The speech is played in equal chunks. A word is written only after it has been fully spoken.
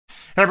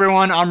Hey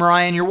everyone, I'm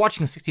Ryan. You're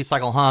watching 60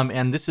 Cycle Hum,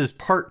 and this is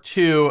part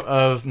 2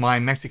 of my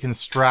Mexican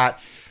Strat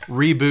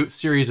Reboot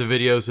series of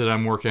videos that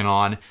I'm working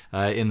on.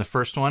 In the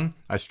first one,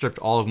 I stripped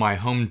all of my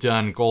home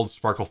done gold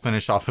sparkle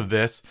finish off of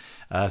this.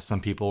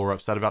 Some people were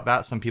upset about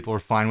that. Some people are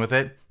fine with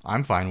it.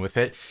 I'm fine with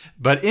it.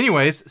 But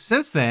anyways,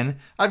 since then,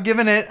 I've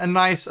given it a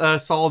nice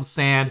solid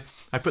sand.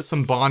 I put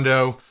some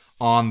Bondo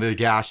on the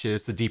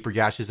gashes, the deeper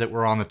gashes that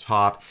were on the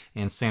top,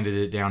 and sanded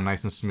it down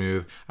nice and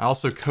smooth. I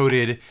also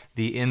coated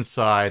the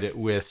inside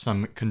with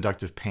some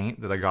conductive paint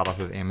that I got off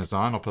of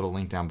Amazon. I'll put a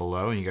link down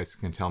below and you guys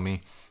can tell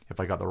me if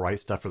I got the right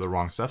stuff or the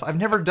wrong stuff. I've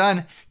never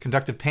done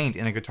conductive paint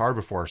in a guitar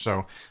before,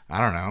 so I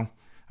don't know.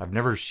 I've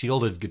never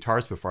shielded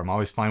guitars before. I'm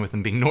always fine with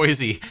them being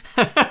noisy.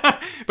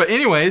 But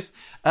anyways,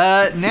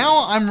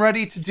 now I'm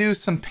ready to do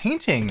some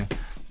painting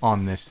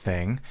on this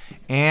thing.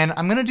 And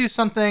I'm gonna do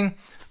something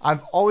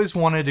I've always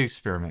wanted to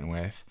experiment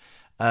with.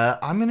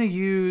 I'm gonna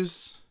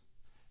use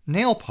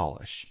nail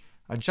polish.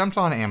 I jumped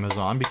on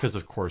Amazon because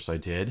of course I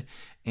did.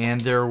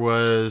 And there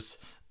was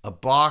a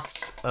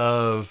box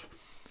of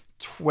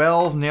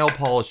 12 nail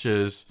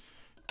polishes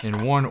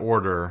in one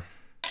order.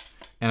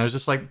 And I was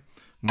just like,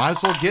 might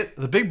as well get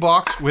the big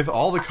box with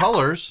all the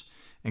colors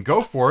and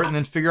go for it and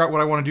then figure out what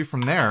I want to do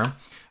from there.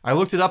 I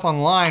looked it up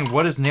online.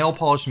 What is nail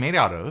polish made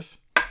out of?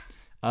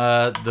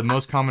 The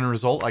most common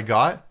result I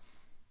got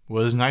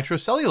was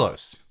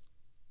nitrocellulose,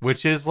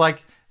 which is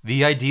like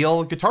the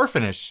ideal guitar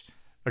finish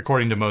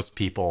according to most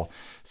people.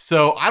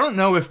 So I don't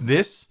know if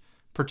this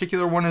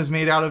particular one is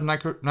made out of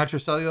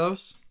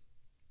nitrocellulose.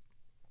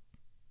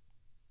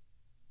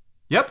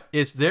 Yep,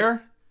 it's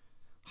there,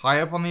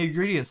 high up on the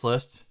ingredients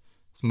list.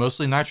 It's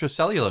mostly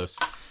nitrocellulose.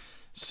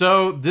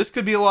 So this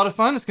could be a lot of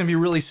fun. It's gonna be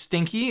really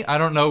stinky. I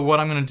don't know what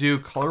I'm gonna do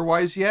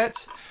color-wise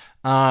yet.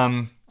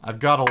 I've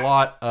got a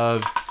lot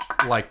of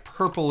like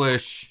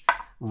purplish,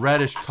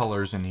 reddish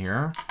colors in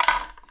here.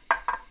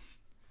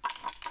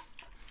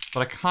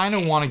 But I kind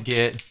of want to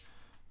get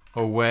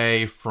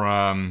away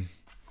from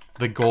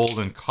the gold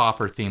and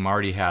copper theme I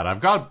already had.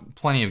 I've got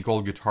plenty of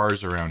gold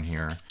guitars around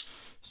here.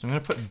 So I'm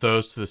going to put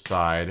those to the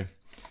side.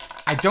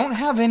 I don't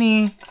have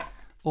any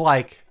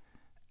like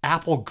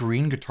apple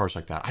green guitars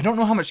like that. I don't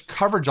know how much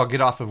coverage I'll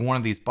get off of one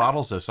of these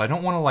bottles though. So I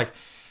don't want to like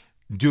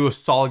do a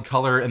solid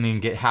color and then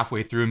get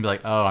halfway through and be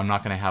like, oh, I'm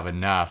not going to have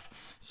enough.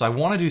 So I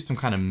want to do some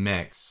kind of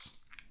mix.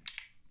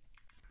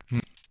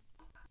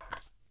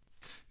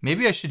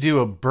 Maybe I should do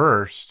a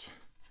burst,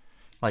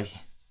 like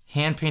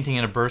hand painting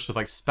in a burst with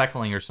like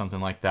speckling or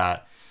something like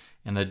that.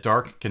 And the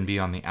dark can be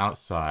on the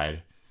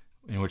outside,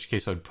 in which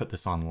case I would put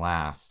this on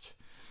last.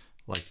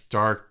 Like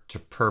dark to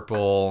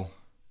purple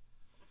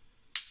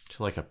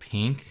to like a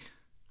pink.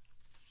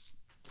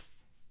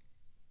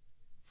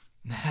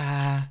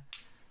 Nah,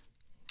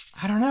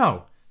 I don't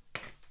know.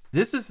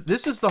 This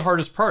is the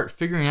hardest part,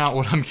 figuring out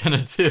what I'm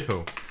gonna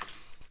do.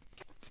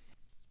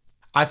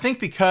 I think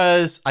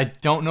because I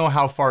don't know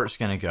how far it's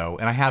gonna go,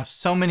 and I have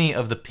so many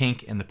of the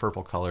pink and the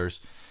purple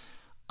colors,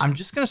 I'm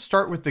just gonna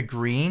start with the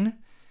green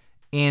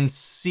and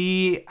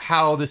see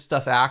how this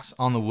stuff acts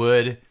on the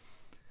wood,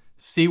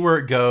 see where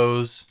it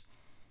goes,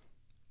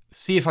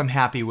 see if I'm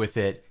happy with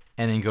it,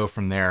 and then go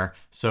from there.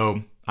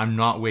 So I'm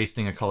not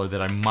wasting a color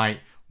that I might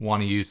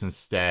want to use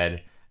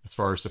instead as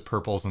far as the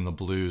purples and the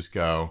blues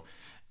go.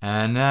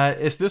 And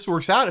if this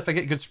works out, if I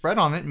get good spread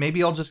on it,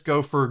 maybe I'll just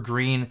go for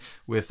green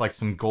with like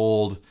some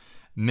gold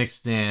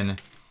mixed in,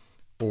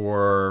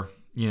 or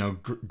you know,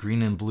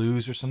 green and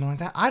blues or something like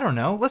that. I don't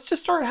know. Let's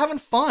just start having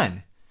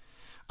fun.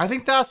 I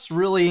think that's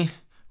really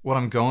what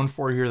I'm going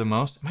for here the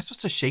most. Am I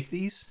supposed to shake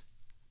these?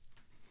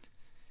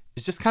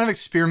 It's just kind of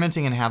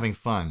experimenting and having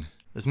fun.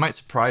 This might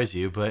surprise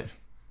you, but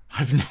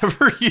I've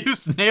never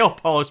used nail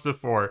polish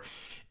before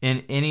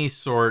in any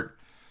sort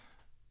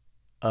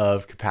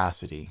of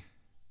capacity.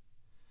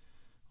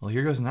 Well,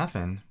 here goes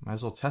nothing. Might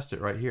as well test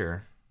it right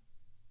here.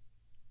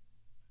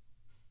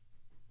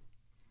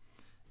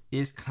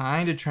 Is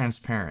kind of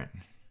transparent.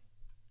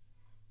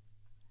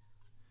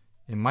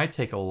 It might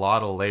take a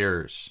lot of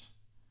layers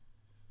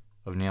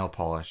of nail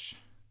polish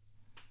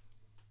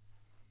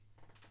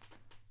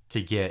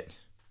to get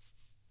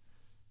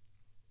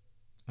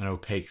an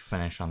opaque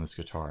finish on this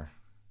guitar.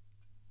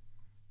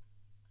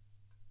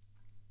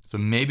 So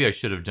maybe I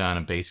should have done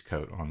a base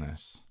coat on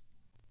this.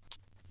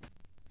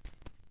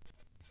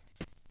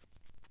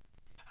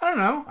 I don't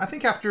know. I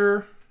think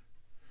after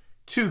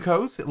 2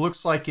 coats, it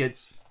looks like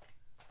it's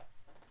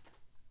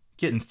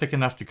getting thick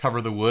enough to cover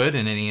the wood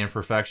and any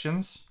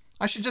imperfections.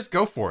 I should just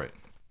go for it.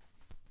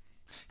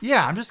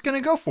 Yeah, I'm just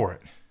gonna go for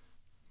it.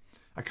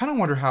 I kind of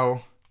wonder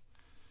how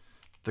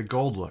the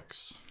gold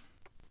looks.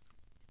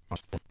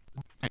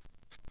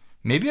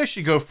 Maybe I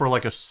should go for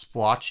like a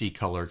splotchy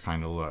color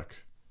kind of look.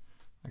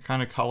 The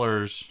kind of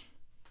colors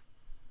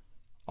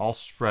all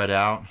spread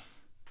out,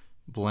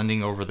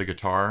 blending over the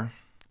guitar.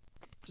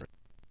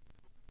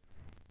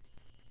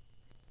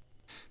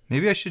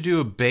 Maybe I should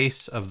do a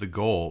base of the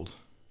gold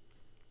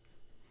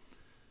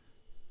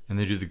and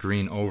then do the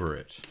green over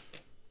it.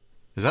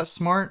 Is that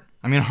smart?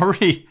 I mean,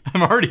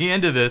 I'm already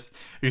into this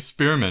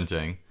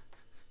experimenting.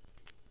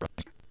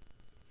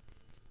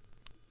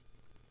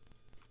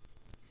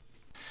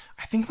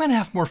 think I'm gonna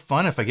have more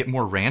fun if I get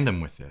more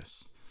random with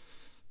this.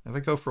 If I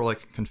go for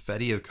like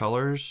confetti of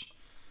colors,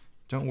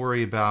 don't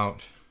worry about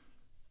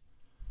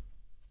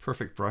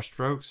perfect brush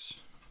strokes.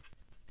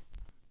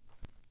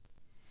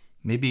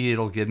 Maybe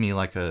it'll give me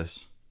like a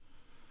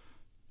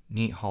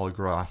neat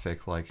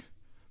holographic, like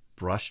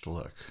brushed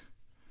look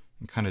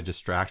and kind of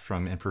distract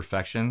from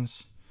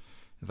imperfections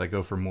if I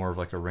go for more of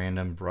like a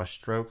random brush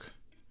stroke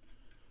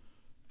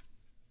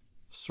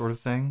sort of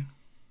thing.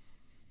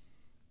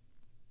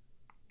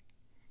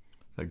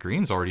 That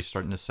green's already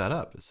starting to set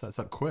up. It sets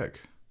up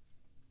quick.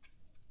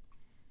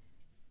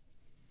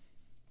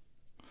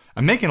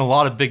 I'm making a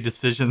lot of big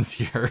decisions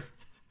here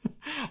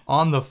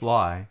on the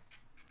fly.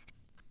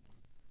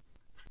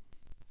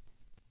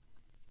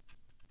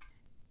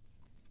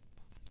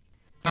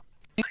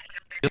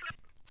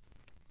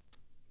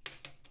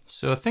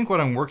 So I think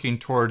what I'm working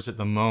towards at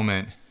the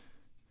moment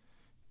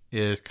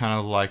is kind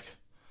of like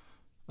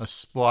a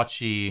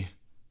splotchy,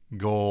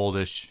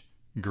 goldish,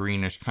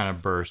 greenish kind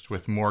of burst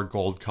with more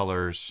gold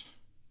colors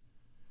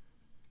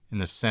in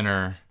the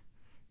center,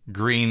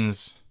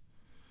 greens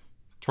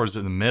towards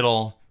the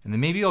middle, and then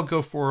maybe I'll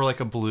go for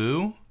like a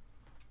blue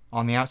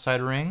on the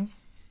outside ring.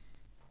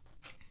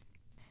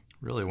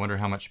 Really wonder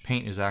how much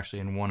paint is actually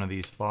in one of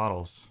these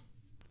bottles.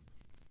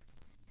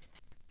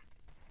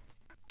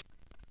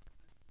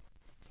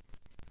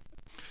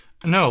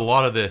 I know a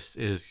lot of this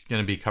is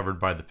going to be covered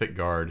by the pick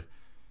guard,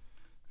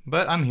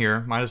 but I'm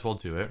here, might as well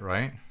do it,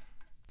 right?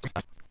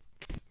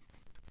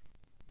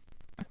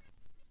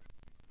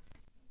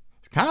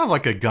 It's kind of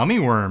like a gummy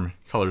worm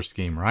color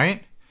scheme,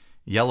 right?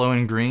 Yellow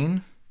and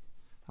green.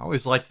 I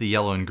always liked the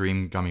yellow and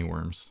green gummy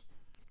worms.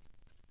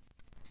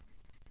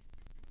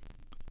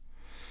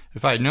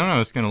 If I had known I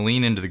was going to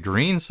lean into the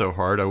green so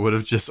hard, I would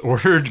have just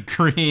ordered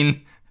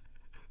green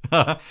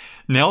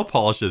nail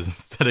polishes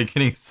instead of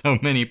getting so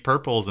many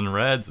purples and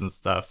reds and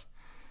stuff.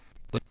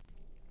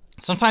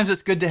 Sometimes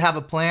it's good to have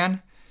a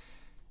plan.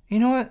 You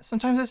know what?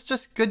 Sometimes it's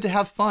just good to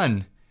have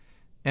fun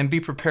and be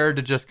prepared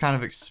to just kind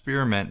of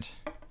experiment.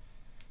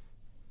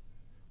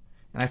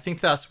 And I think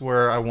that's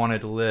where I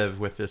wanted to live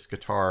with this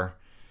guitar.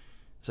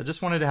 So I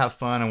just wanted to have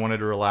fun. I wanted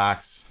to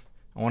relax.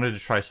 I wanted to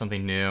try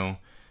something new.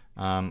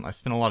 I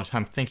spent a lot of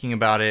time thinking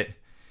about it.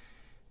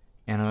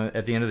 And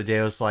at the end of the day,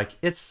 I was like,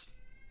 it's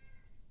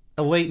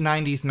a late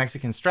 90s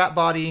Mexican Strat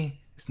body.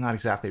 It's not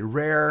exactly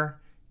rare.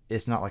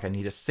 It's not like I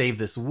need to save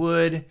this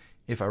wood.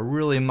 If I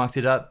really mucked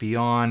it up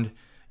beyond,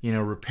 you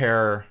know,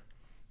 repair,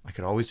 I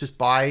could always just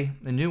buy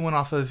a new one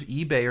off of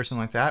eBay or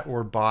something like that,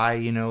 or buy,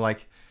 you know,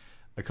 like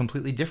a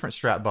completely different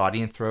Strat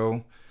body and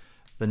throw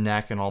the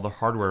neck and all the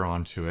hardware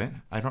onto it.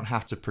 I don't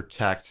have to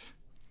protect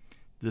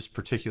this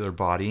particular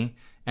body.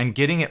 And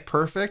getting it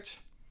perfect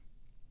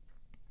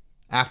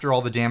after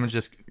all the damage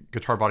this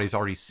guitar body's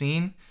already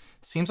seen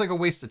seems like a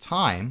waste of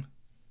time,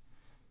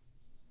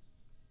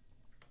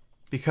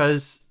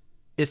 because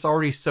it's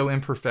already so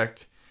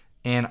imperfect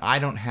and I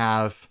don't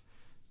have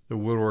the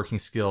woodworking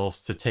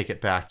skills to take it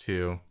back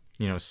to,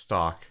 you know,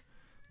 stock,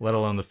 let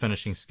alone the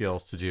finishing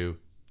skills to do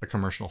a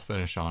commercial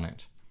finish on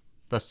it.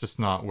 That's just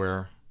not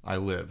where I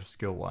live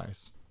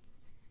skill-wise.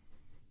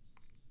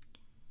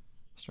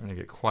 Starting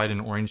to get quite an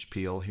orange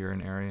peel here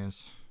in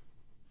areas.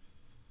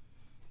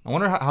 I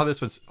wonder how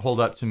this would hold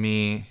up to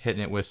me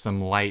hitting it with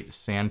some light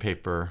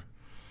sandpaper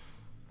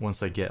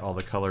once I get all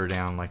the color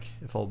down, like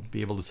if I'll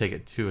be able to take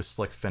it to a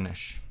slick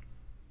finish.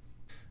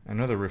 I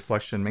know the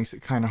reflection makes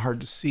it kind of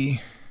hard to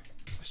see.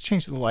 Let's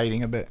change the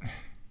lighting a bit.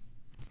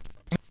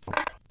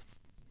 It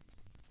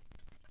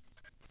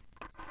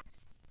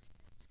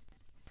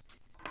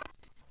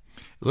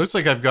looks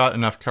like I've got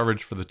enough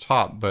coverage for the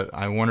top, but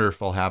I wonder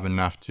if I'll have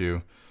enough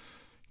to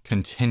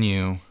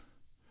continue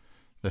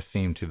the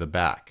theme to the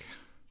back.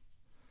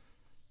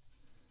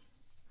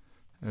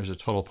 There's a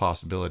total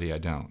possibility I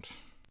don't.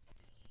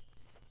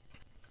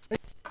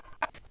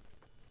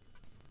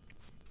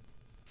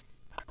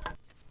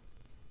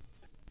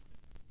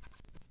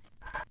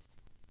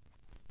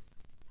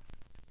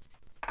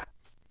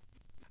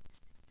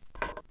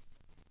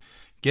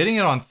 Getting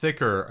it on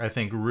thicker, I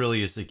think,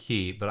 really is the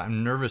key, but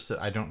I'm nervous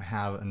that I don't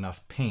have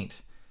enough paint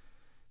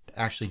to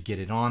actually get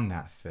it on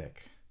that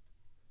thick.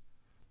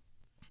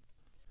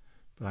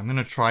 But I'm going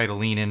to try to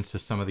lean into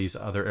some of these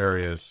other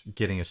areas,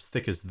 getting as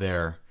thick as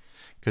there,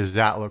 because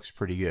that looks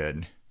pretty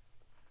good.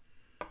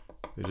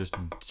 We just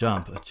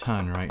dump a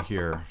ton right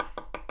here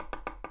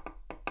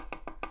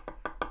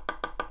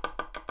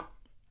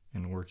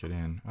and work it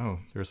in. Oh,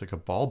 there's like a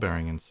ball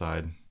bearing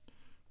inside,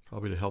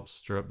 probably to help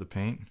stir up the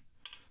paint.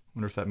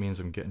 Wonder if that means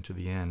I'm getting to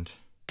the end.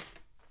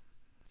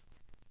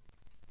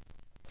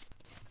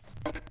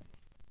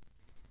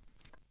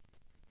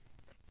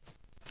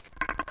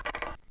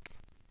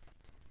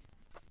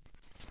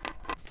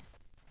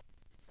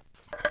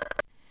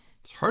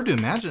 It's hard to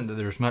imagine that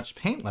there's much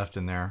paint left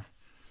in there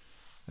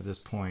at this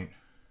point.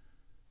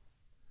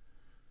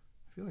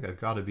 I feel like I've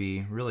got to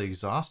be really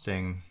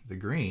exhausting the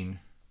green.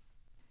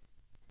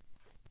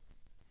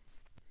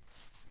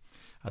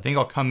 I think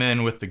I'll come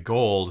in with the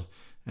gold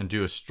and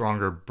do a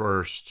stronger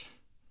burst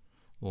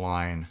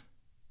line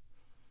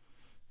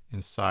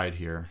inside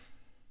here.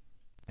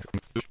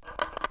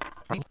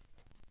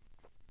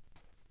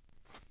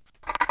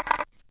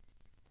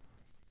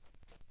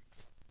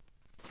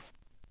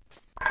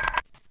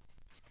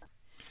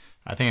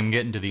 I think I'm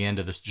getting to the end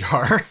of this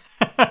jar.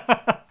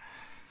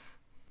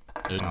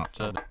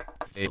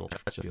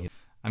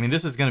 I mean,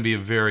 this is going to be a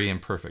very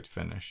imperfect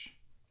finish,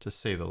 to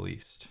say the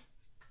least.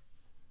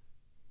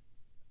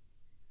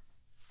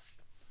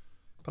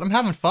 But I'm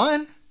having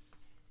fun.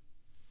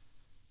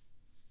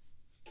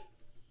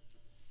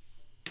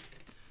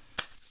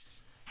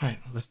 All right,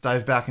 let's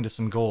dive back into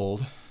some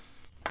gold.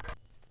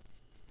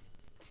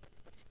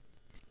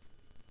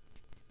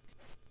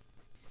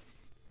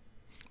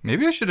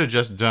 Maybe I should have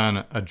just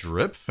done a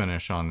drip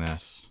finish on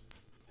this,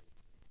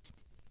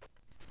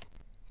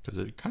 because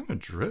it kind of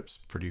drips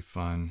pretty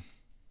fun.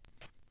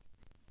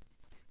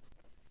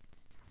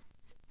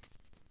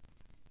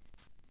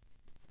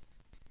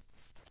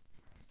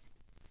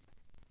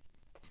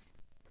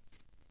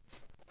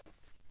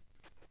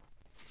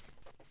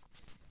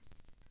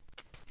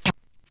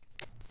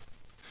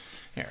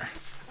 Here,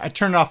 I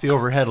turned off the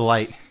overhead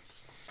light,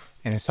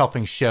 and it's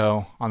helping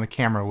show on the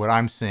camera what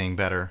I'm seeing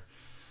better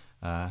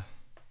than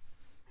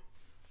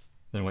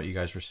what you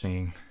guys were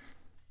seeing.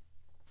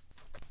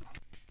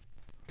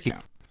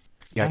 Yeah.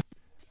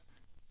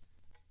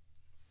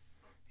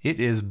 It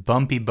is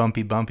bumpy,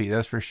 bumpy, bumpy,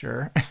 that's for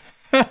sure.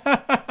 I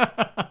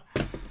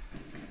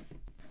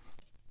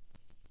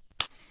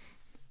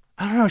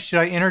don't know, should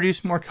I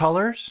introduce more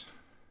colors?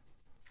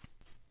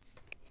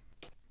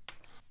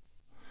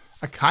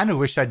 I kind of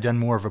wish I'd done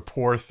more of a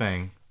pour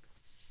thing.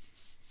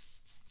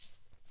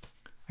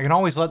 I can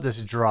always let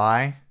this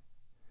dry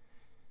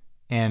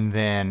and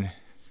then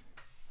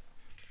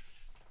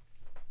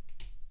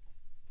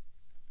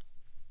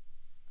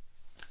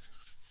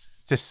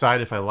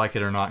decide if I like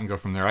it or not and go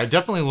from there. I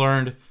definitely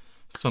learned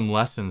some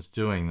lessons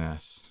doing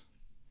this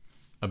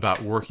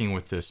about working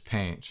with this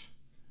paint.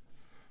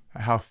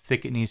 How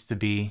thick it needs to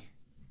be.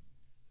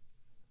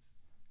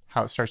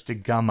 How it starts to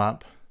gum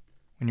up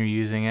when you're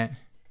using it.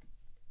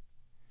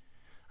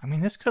 I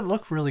mean, this could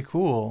look really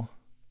cool.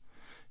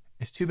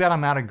 It's too bad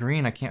I'm out of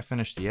green. I can't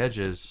finish the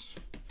edges.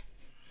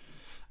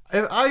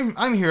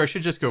 I'm here. I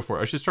should just go for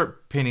it. I should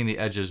start painting the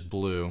edges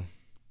blue.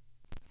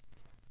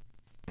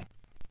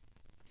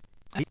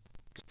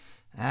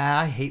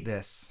 I hate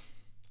this.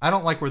 I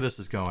don't like where this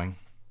is going.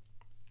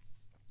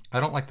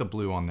 I don't like the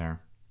blue on there.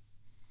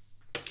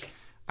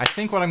 I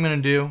think what I'm going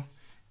to do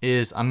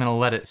is I'm going to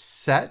let it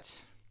set.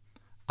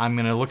 I'm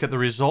going to look at the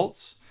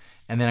results,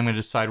 and then I'm going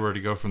to decide where to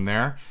go from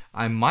there.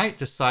 I might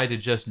decide to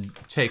just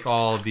take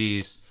all of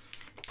these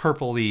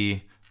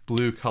purpley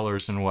blue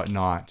colors and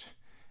whatnot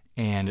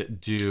and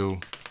do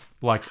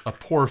like a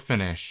pour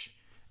finish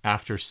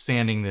after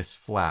sanding this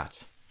flat.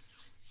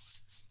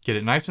 Get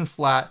it nice and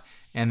flat,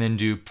 and then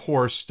do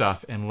pour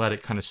stuff and let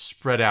it kind of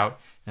spread out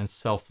and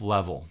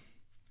self-level.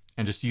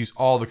 And just use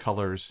all the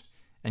colors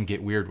and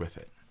get weird with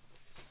it.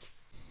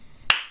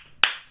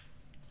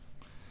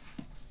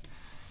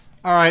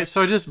 All right,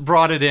 so I just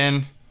brought it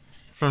in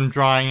from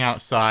drying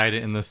outside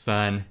in the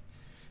sun.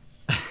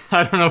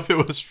 I don't know if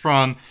it was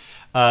from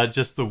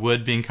just the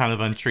wood being kind of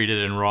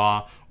untreated and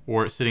raw,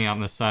 or it sitting out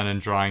in the sun and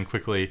drying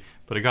quickly,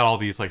 but it got all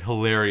these like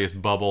hilarious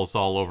bubbles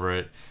all over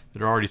it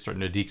that are already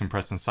starting to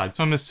decompress inside.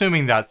 So I'm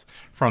assuming that's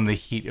from the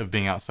heat of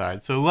being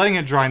outside. So letting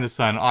it dry in the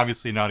sun,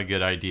 obviously not a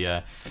good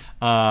idea.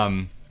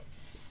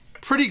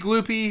 Pretty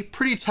gloopy,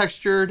 pretty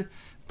textured,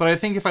 but I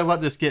think if I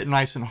let this get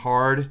nice and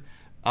hard,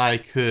 I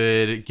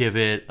could give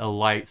it a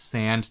light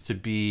sand to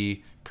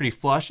be pretty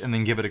flush and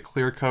then give it a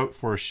clear coat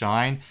for a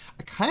shine.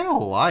 I kind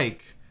of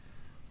like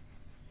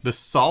the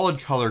solid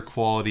color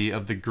quality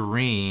of the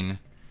green,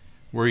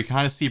 where you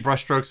kind of see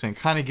brush strokes and it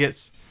kind of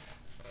gets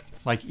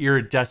like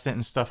iridescent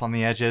and stuff on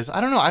the edges.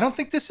 I don't know. I don't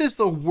think this is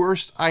the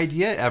worst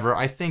idea ever.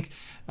 I think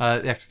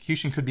the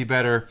execution could be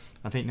better.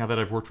 I think now that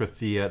I've worked with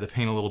the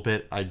paint a little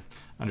bit, I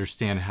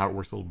understand how it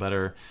works a little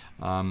better.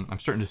 I'm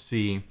starting to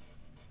see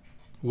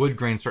wood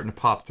grain starting to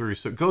pop through,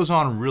 so it goes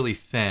on really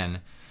thin.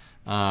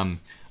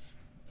 I'm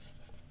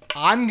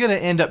gonna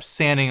end up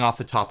sanding off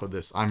the top of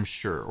this, I'm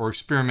sure, or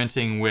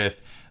experimenting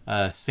with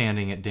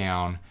sanding it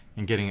down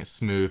and getting it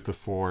smooth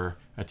before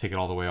I take it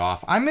all the way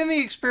off. I'm in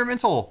the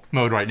experimental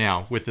mode right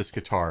now with this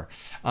guitar.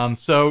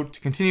 So to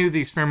continue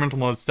the experimental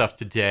mode stuff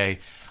today,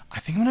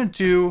 I think I'm gonna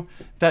do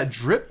that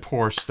drip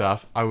pour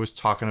stuff I was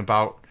talking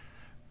about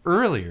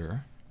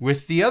earlier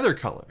with the other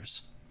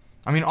colors.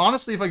 I mean,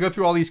 honestly, if I go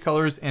through all these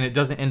colors and it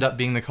doesn't end up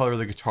being the color of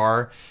the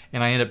guitar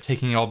and I end up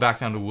taking it all back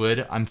down to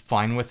wood, I'm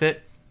fine with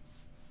it.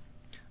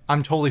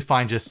 I'm totally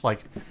fine just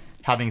like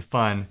having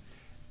fun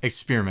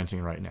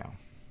experimenting right now.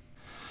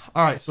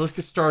 All right, so let's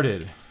get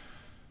started.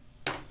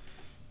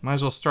 Might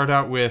as well start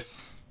out with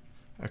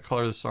a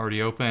color that's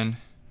already open.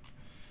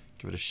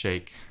 Give it a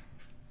shake.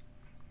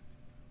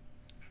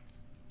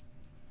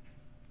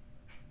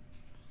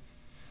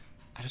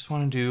 I just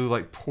want to do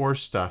like pour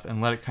stuff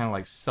and let it kind of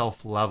like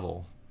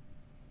self-level.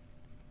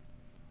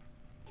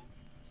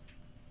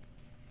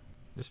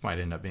 This might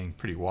end up being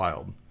pretty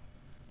wild.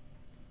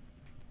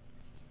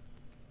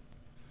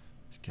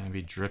 It's gonna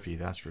be drippy,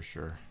 that's for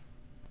sure.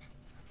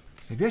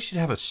 Maybe I should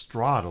have a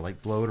straw to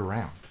like blow it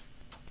around.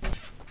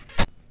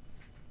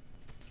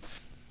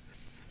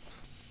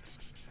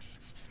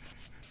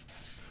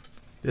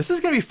 This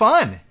is gonna be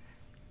fun.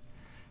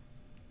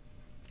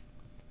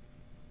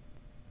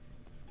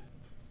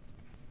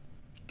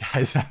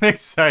 Guys, I'm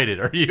excited.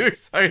 Are you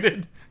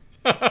excited?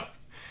 I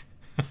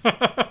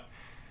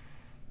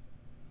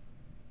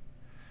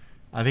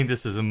think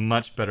this is a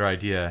much better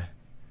idea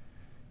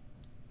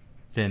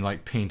than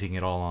like painting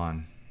it all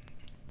on.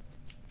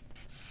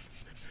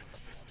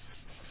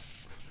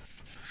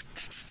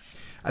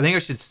 I think I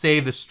should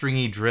save the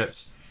stringy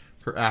drips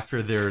for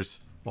after there's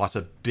lots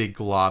of big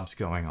globs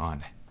going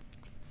on.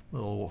 A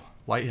little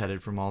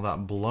lightheaded from all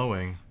that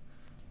blowing.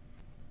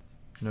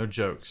 No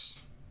jokes.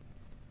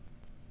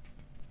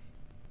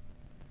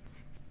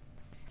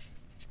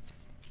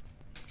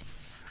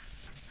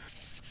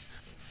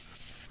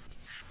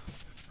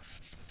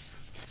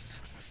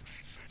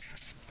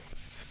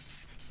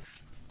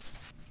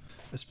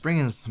 Let's bring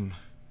in some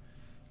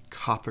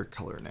copper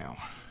color now.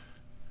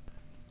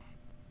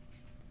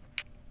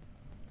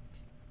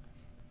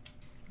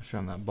 I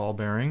found that ball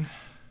bearing.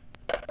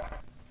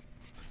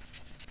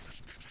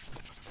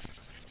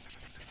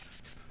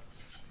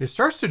 It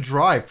starts to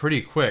dry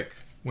pretty quick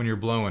when you're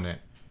blowing it.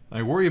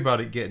 I worry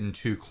about it getting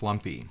too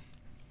clumpy.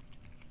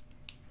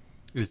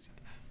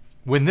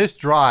 When this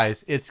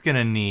dries, it's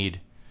gonna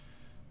need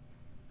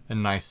a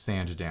nice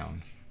sand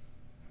down.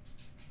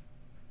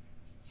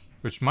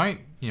 Which might,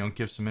 you know,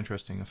 give some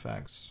interesting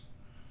effects.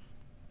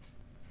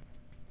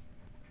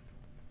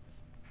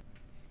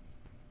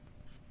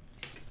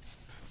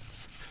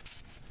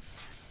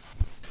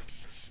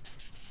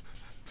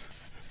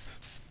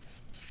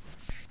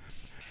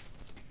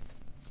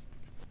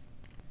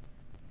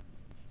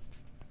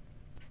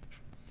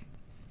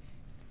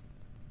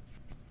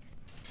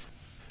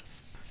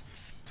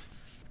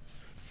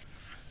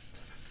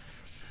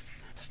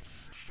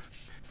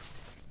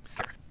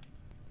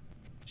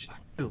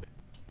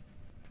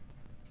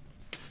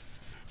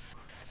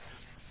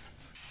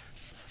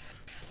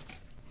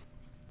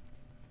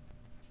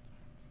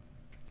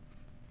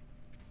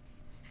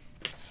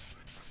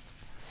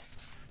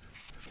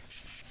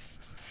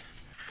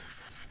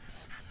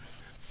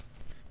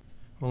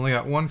 I've only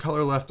got one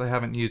color left I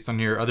haven't used on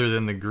here other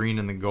than the green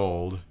and the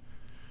gold.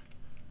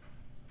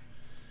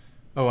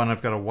 Oh, and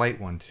I've got a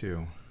white one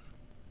too.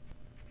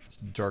 It's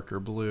darker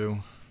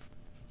blue.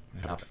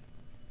 Yeah.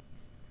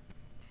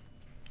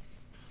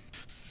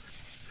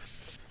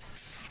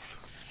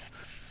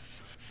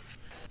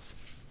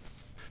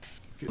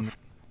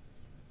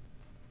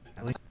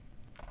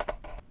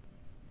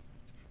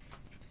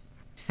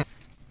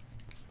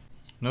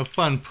 No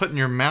fun putting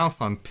your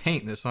mouth on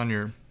paint that's on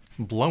your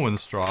blowing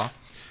straw.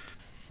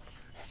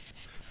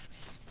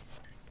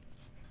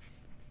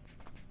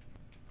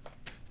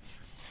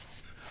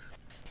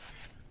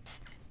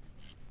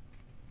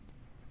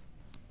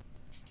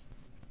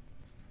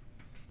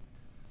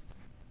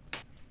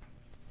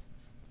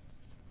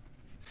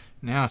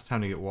 Now it's time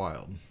to get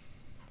wild.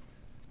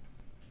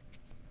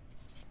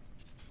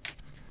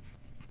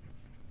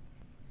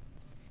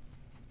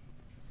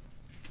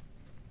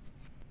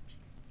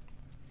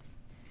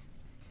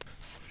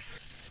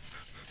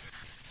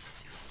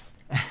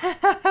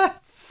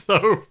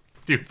 So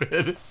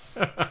stupid.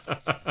 All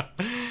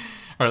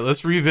right,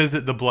 let's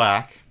revisit the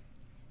black.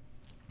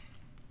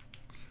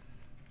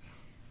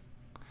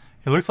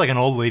 It looks like an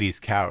old lady's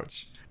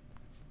couch.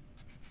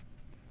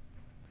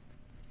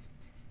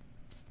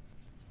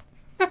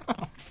 All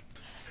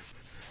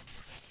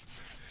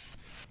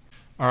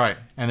right,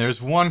 and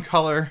there's one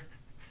color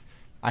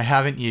I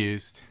haven't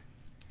used,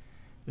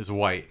 is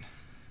white.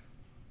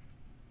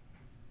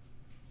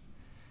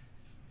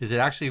 Is it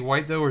actually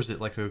white though, or is it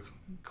like a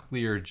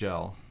clear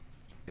gel?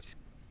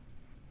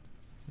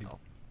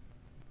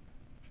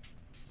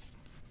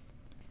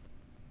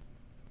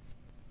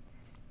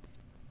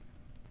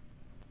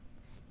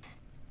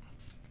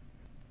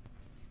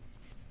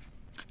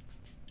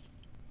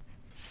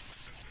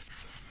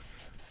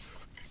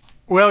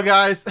 Well,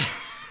 guys,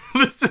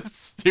 this is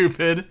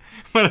stupid,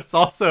 but it's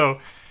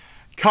also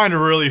kind of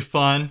really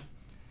fun.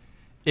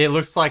 It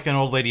looks like an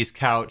old lady's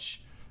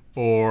couch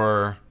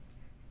or,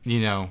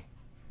 you know,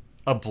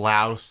 a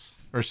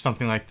blouse or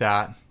something like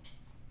that.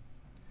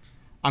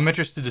 I'm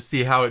interested to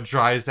see how it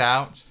dries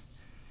out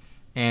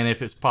and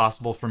if it's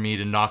possible for me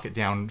to knock it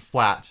down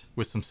flat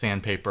with some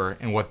sandpaper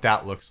and what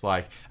that looks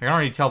like. I can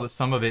already tell that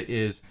some of it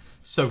is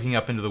soaking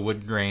up into the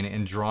wood grain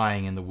and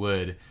drying in the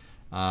wood.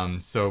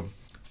 So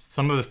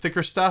some of the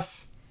thicker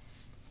stuff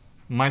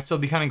might still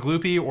be kind of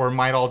gloopy or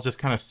might all just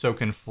kind of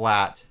soak in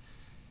flat.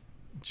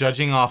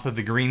 Judging off of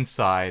the green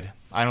side,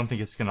 I don't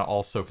think it's going to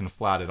all soak in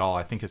flat at all.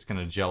 I think it's going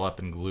to gel up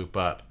and gloop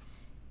up.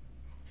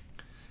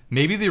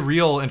 Maybe the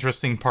real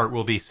interesting part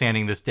will be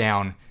sanding this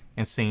down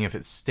and seeing if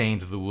it's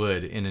stained the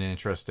wood in an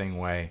interesting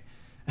way.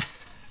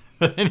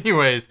 But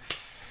anyways,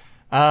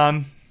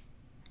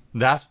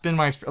 that's been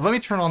my experience. Let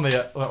me turn on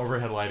the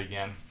overhead light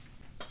again.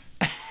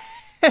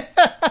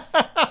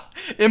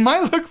 It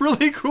might look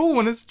really cool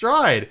when it's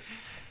dried.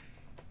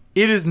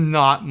 It is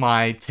not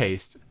my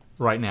taste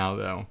right now,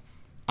 though.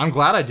 I'm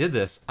glad I did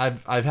this.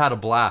 I've had a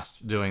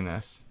blast doing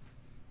this.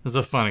 This is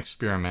a fun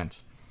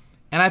experiment.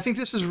 And I think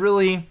this is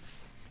really,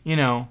 you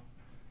know,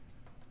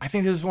 I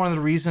think this is one of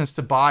the reasons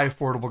to buy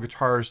affordable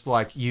guitars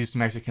like used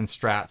Mexican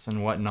Strats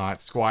and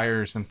whatnot,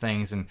 Squires and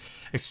things, and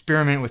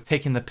experiment with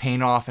taking the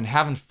paint off and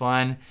having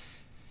fun.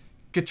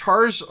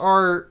 Guitars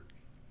are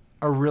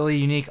a really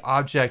unique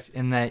object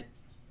in that,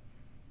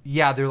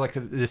 yeah, they're like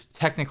this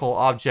technical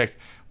object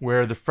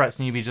where the frets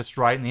need to be just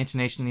right and the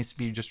intonation needs to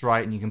be just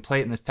right and you can play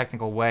it in this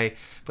technical way,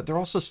 but they're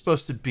also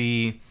supposed to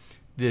be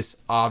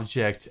this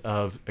object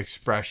of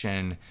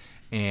expression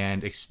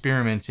and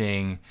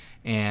experimenting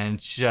and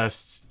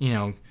just, you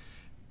know,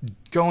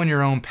 going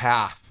your own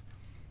path.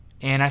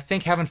 And I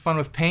think having fun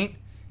with paint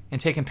and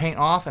taking paint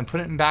off and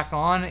putting it back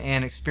on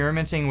and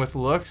experimenting with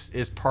looks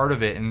is part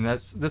of it. And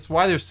that's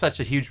why there's such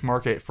a huge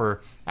market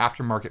for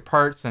aftermarket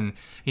parts and,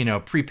 you know,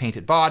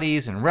 pre-painted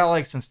bodies and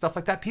relics and stuff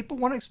like that. People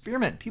want to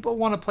experiment. People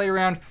want to play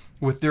around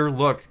with their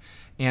look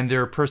and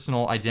their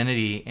personal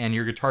identity, and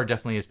your guitar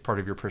definitely is part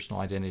of your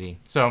personal identity.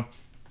 So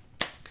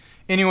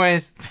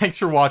anyways, thanks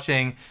for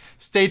watching.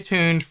 Stay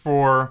tuned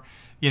for,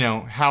 you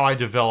know, how I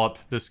develop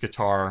this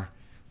guitar.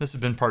 This has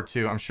been part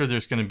 2. I'm sure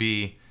there's going to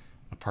be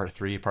a part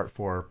 3, part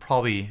 4,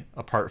 probably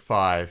a part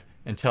 5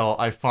 until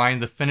I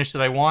find the finish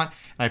that I want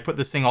and I put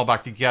this thing all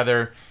back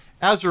together.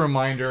 As a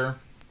reminder,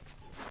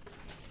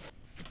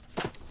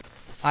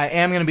 I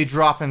am going to be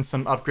dropping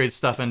some upgrade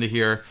stuff into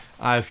here.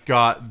 I've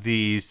got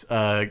these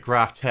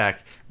Graph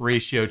Tech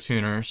ratio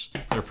tuners.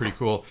 They're pretty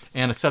cool.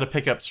 And a set of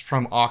pickups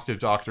from Octave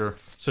Doctor.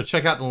 So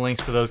check out the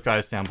links to those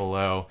guys down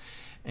below.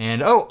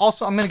 And oh,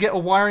 also I'm going to get a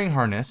wiring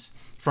harness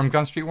from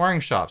Gun Street Wiring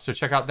Shop. So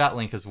check out that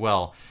link as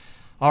well.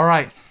 All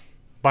right.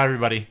 Bye,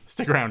 everybody.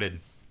 Stay grounded.